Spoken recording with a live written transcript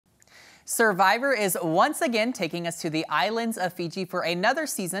Survivor is once again taking us to the islands of Fiji for another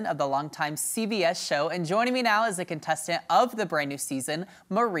season of the longtime CBS show. And joining me now is a contestant of the brand new season,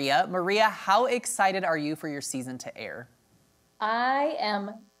 Maria. Maria, how excited are you for your season to air? I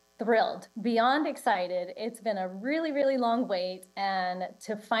am thrilled, beyond excited. It's been a really, really long wait, and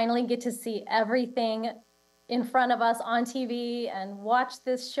to finally get to see everything in front of us on TV and watch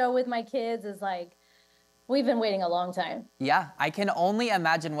this show with my kids is like, we've been waiting a long time. Yeah, I can only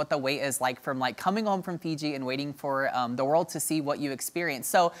imagine what the wait is like from coming home from Fiji and waiting for the world to see what you experience.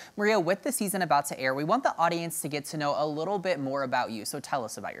 So Maria, with the season about to air, we want the audience to get to know a little bit more about you. So tell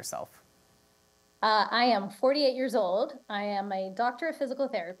us about yourself. I am 48 years old. I am a doctor of physical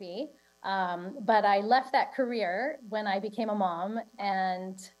therapy, but I left that career when I became a mom.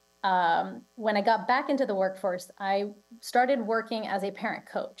 And when I got back into the workforce, I started working as a parent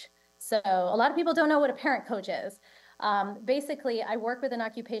coach. So a lot of people don't know what a parent coach is. Basically, I work with an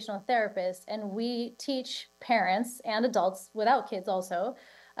occupational therapist, and we teach parents and adults without kids also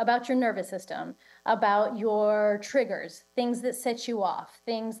about your nervous system, about your triggers, things that set you off,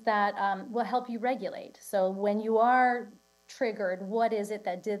 things that will help you regulate. So when you are triggered, what is it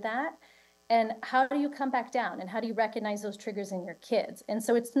that did that? And how do you come back down? And how do you recognize those triggers in your kids? And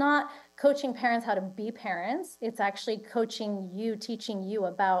so it's not coaching parents how to be parents. It's actually coaching you, teaching you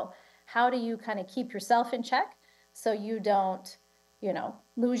about how do you kind of keep yourself in check so you don't,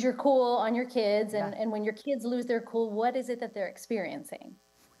 lose your cool on your kids. Yeah. And when your kids lose their cool, what is it that they're experiencing?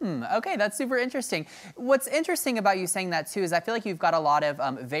 Okay, that's super interesting. What's interesting about you saying that too is I feel like you've got a lot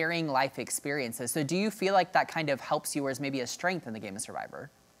of varying life experiences. So do you feel like that kind of helps you or is maybe a strength in the game of Survivor?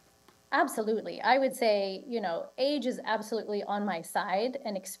 Absolutely. I would say, age is absolutely on my side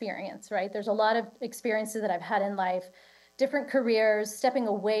and experience, right? There's a lot of experiences that I've had in life, different careers, stepping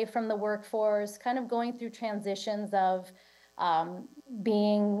away from the workforce, kind of going through transitions of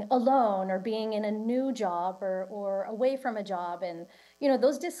being alone or being in a new job or away from a job. And,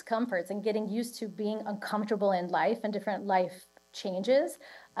 those discomforts and getting used to being uncomfortable in life and different life changes,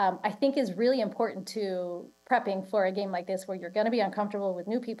 I think is really important to prepping for a game like this where you're going to be uncomfortable with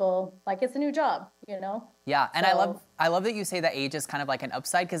new people, like it's a new job, Yeah, and So, I love that you say that age is kind of like an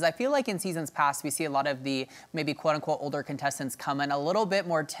upside because I feel like in seasons past we see a lot of the maybe quote unquote older contestants come in a little bit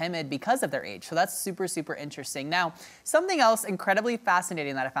more timid because of their age. So that's super, super interesting. Now, something else incredibly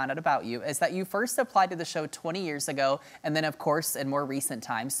fascinating that I found out about you is that you first applied to the show 20 years ago and then of course in more recent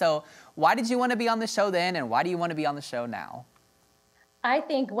times. So why did you want to be on the show then and why do you want to be on the show now? I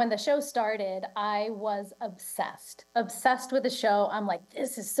think when the show started, I was obsessed with the show. I'm like,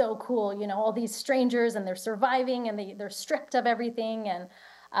 this is so cool. All these strangers and they're surviving and they're stripped of everything. And,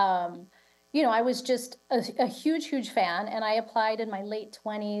 I was just a huge, huge fan. And I applied in my late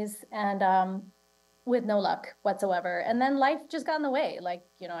 20s and with no luck whatsoever. And then life just got in the way.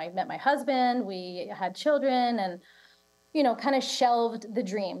 I met my husband, we had children and, kind of shelved the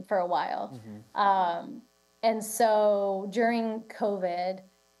dream for a while. And so during COVID,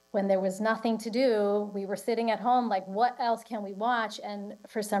 when there was nothing to do, we were sitting at home like, what else can we watch? And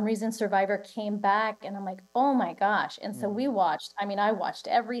for some reason, Survivor came back and I'm like, oh my gosh. And so I watched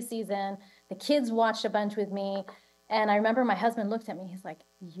every season. The kids watched a bunch with me. And I remember my husband looked at me. He's like,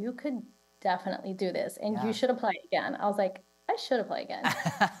 you could definitely do this and you should apply again. I was like, I should apply again.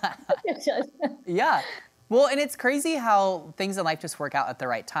 Yeah. Well, and it's crazy how things in life just work out at the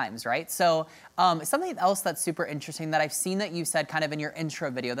right times, right? So something else that's super interesting that I've seen that you said kind of in your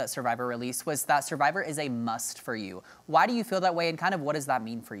intro video that Survivor released was that Survivor is a must for you. Why do you feel that way and kind of what does that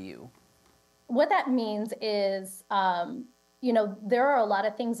mean for you? What that means is, there are a lot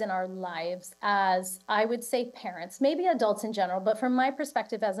of things in our lives as I would say parents, maybe adults in general, but from my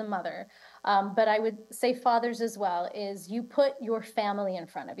perspective as a mother, but I would say fathers as well, is you put your family in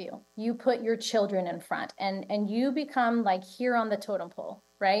front of you. You put your children in front and you become like here on the totem pole,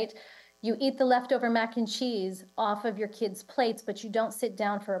 right? You eat the leftover mac and cheese off of your kids' plates, but you don't sit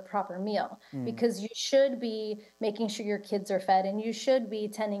down for a proper meal because you should be making sure your kids are fed and you should be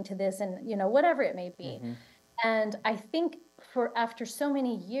tending to this and, whatever it may be. And I think after so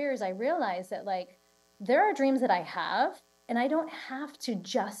many years, I realized that there are dreams that I have and I don't have to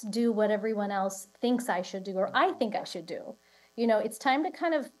just do what everyone else thinks I should do or I think I should do. It's time to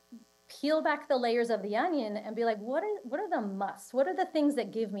kind of peel back the layers of the onion and be like, what are the musts? What are the things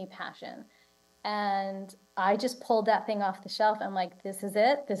that give me passion? And I just pulled that thing off the shelf. I'm like, this is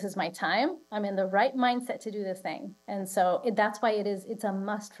it. This is my time. I'm in the right mindset to do this thing. And so that's why it's a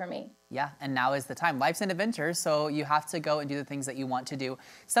must for me. Yeah, and now is the time. Life's an adventure, so you have to go and do the things that you want to do.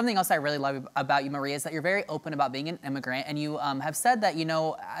 Something else I really love about you, Maria, is that you're very open about being an immigrant, and you have said that, you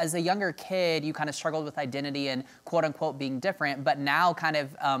know, as a younger kid, you kind of struggled with identity and quote unquote being different, but now kind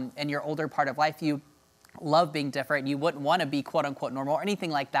of in your older part of life, you love being different. You wouldn't want to be quote unquote normal or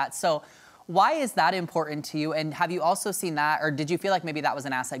anything like that. So why is that important to you? And have you also seen that, or did you feel like maybe that was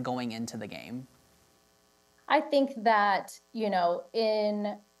an asset going into the game? I think that, you know,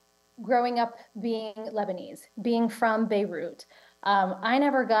 in growing up being Lebanese, being from Beirut, I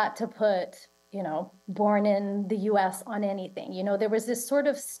never got to put, you know, born in the US on anything. You know, there was this sort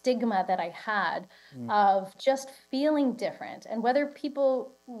of stigma that I had of just feeling different. And whether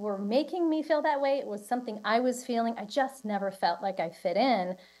people were making me feel that way, it was something I was feeling. I just never felt like I fit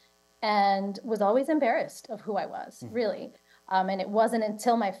in and was always embarrassed of who I was, really. And it wasn't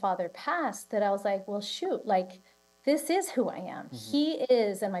until my father passed that I was like, well, shoot, like, this is who I am. He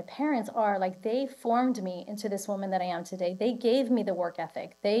is, and my parents are, like, they formed me into this woman that I am today. They gave me the work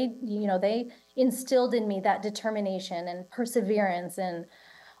ethic. They, you know, they instilled in me that determination and perseverance. And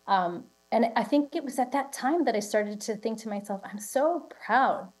I think it was at that time that I started to think to myself, I'm so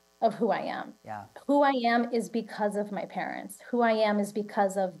proud of who I am. Yeah. Who I am is because of my parents. Who I am is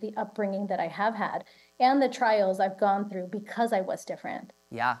because of the upbringing that I have had and the trials I've gone through because I was different.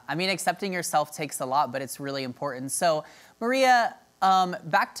 Yeah, I mean, accepting yourself takes a lot, but it's really important. So, Maria,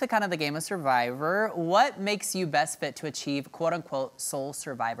 back to kind of the game of Survivor, what makes you best fit to achieve quote unquote sole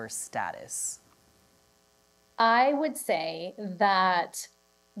survivor status? I would say that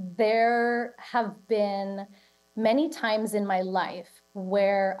there have been many times in my life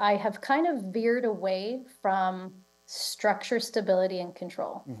where I have kind of veered away from structure, stability, and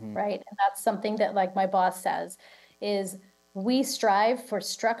control, right? And that's something that, like my boss says, is we strive for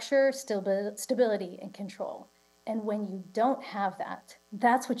structure, stability, and control. And when you don't have that,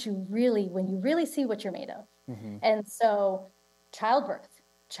 that's what when you really see what you're made of. And so childbirth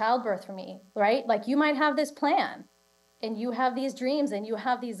for me, right? Like, you might have this plan and you have these dreams and you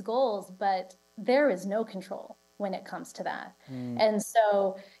have these goals, but there is no control when it comes to that. And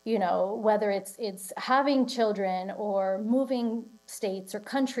so, you know, whether it's having children or moving states or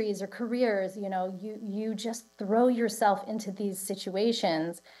countries or careers, you know, you just throw yourself into these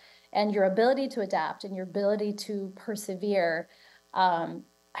situations, and your ability to adapt and your ability to persevere,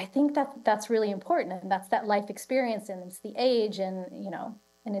 I think that's really important. And that's that life experience, and it's the age, and, you know,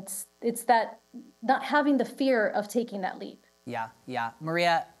 and it's that not having the fear of taking that leap. Yeah.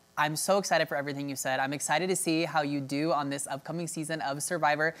 Maria, I'm so excited for everything you said. I'm excited to see how you do on this upcoming season of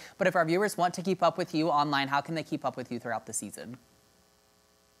Survivor. But if our viewers want to keep up with you online, how can they keep up with you throughout the season?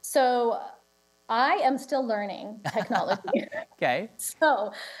 So I am still learning technology. Okay.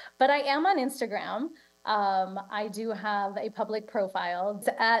 But I am on Instagram. I do have a public profile. It's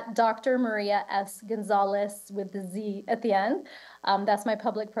at Dr. Maria S. Gonzalez with the Z at the end. That's my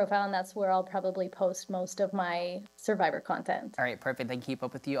public profile, and that's where I'll probably post most of my Survivor content. All right, perfect. Then keep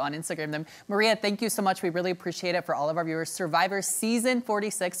up with you on Instagram then. Maria, thank you so much. We really appreciate it. For all of our viewers, Survivor Season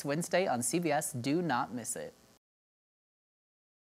 46, Wednesday on CBS. Do not miss it.